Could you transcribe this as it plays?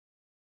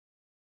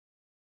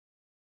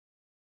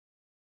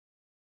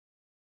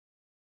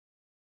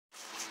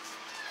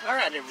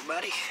Alright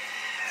everybody,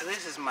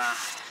 this is my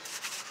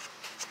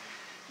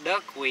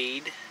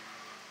duckweed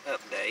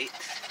update.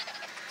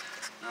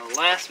 Now the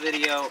last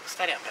video,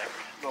 stay down Pepper.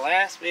 The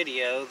last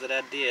video that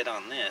I did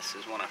on this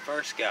is when I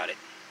first got it.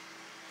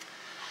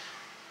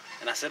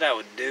 And I said I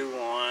would do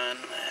a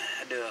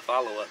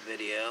follow-up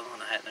video,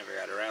 and I hadn't never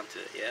got around to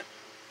it yet.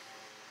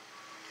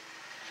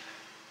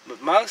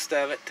 But most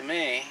of it, to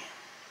me,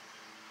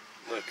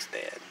 looks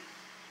dead.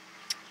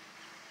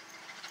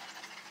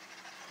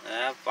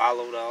 I've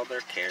followed all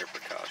their care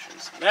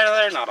precautions.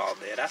 They're not all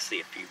dead. I see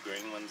a few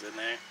green ones in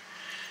there.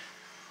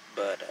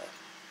 But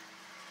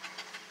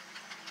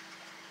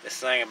this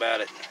thing about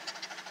it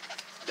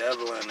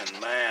doubling in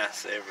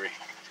mass every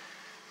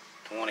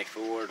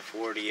 24 to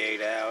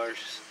 48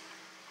 hours,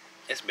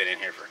 it's been in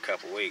here for a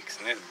couple weeks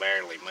and it's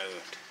barely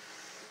moved.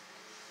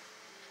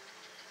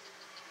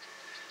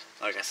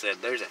 Like I said,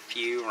 there's a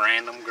few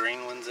random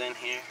green ones in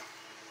here.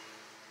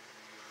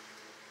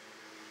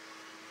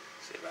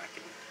 See if I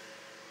can...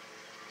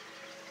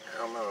 I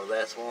don't know if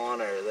that's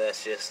one or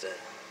that's just a...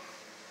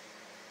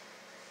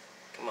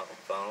 Come on,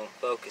 phone,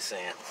 focus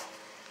in.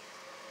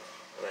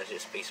 Well, that's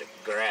just a piece of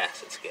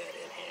grass it's got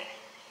in here.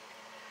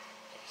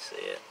 You see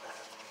it?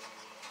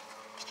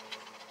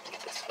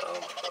 Get this phone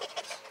to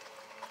focus.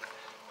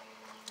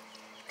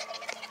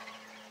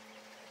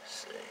 Let's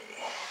see.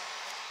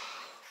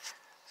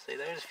 See,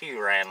 there's a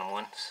few random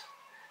ones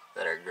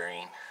that are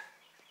green.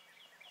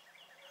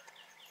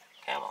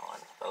 Come on,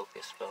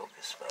 focus,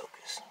 focus,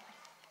 focus.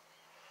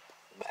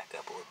 Back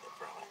up a little bit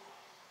from it.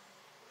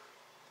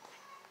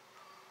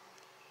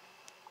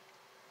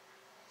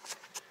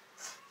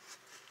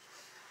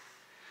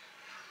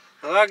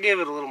 Well, I'll give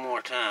it a little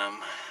more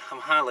time. I'm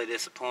highly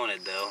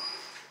disappointed though,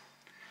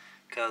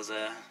 because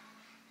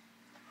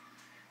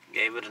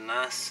gave it a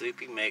nice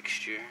soupy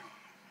mixture,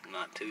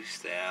 not too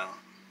stout,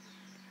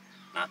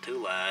 not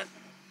too light,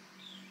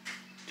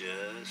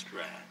 just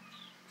right,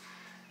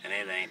 and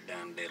it ain't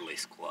done diddly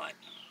squat.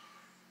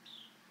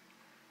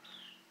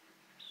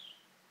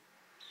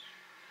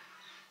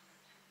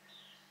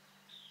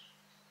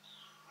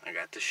 I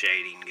got the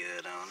shading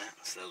good on it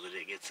so that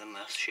it gets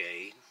enough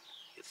shade,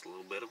 gets a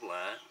little bit of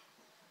light.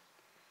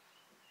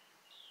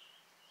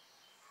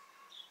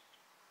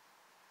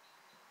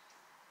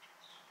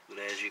 But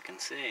as you can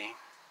see,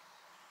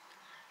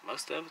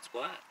 most of it's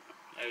black.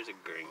 There's a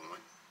green one.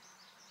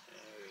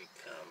 There he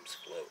comes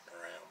floating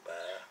around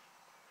by.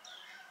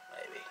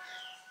 Maybe.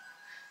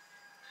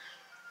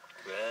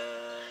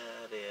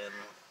 Right in.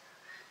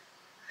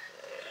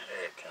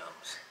 There it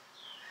comes.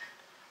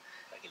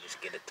 If I can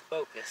just get it to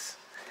focus.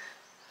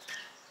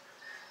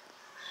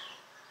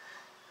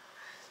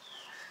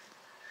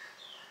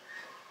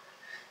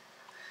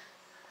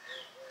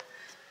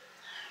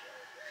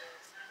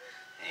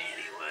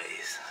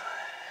 Anyways,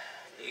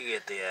 you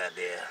get the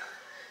idea.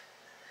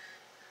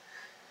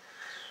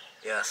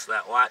 Yes,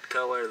 that white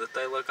color that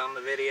they look on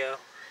the video,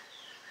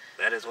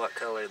 that is what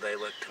color they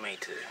look to me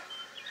too.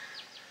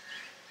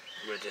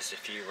 With just a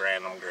few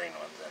random green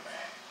ones in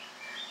there.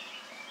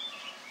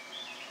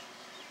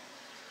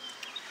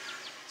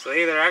 So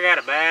either I got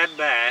a bad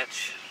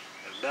batch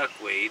of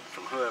duckweed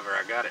from whoever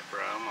I got it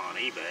from on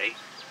eBay,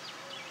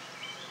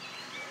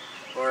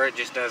 or it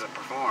just doesn't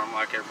perform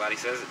like everybody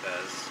says it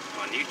does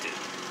on YouTube.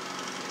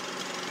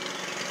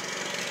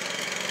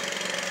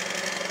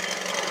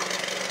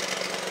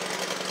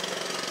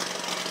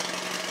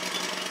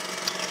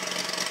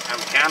 I'm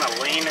kind of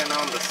leaning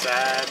on the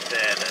side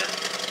that the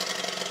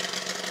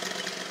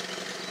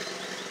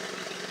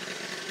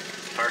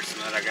person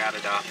that I got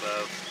it off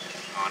of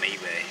on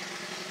eBay.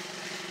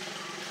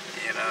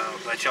 You know,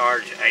 they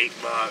charge $8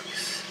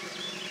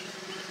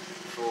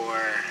 for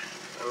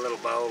a little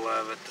bowl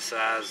of it the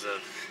size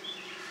of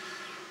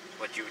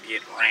what you would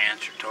get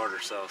ranch or tartar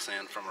sauce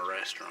in from a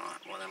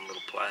restaurant, one of them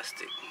little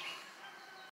plastic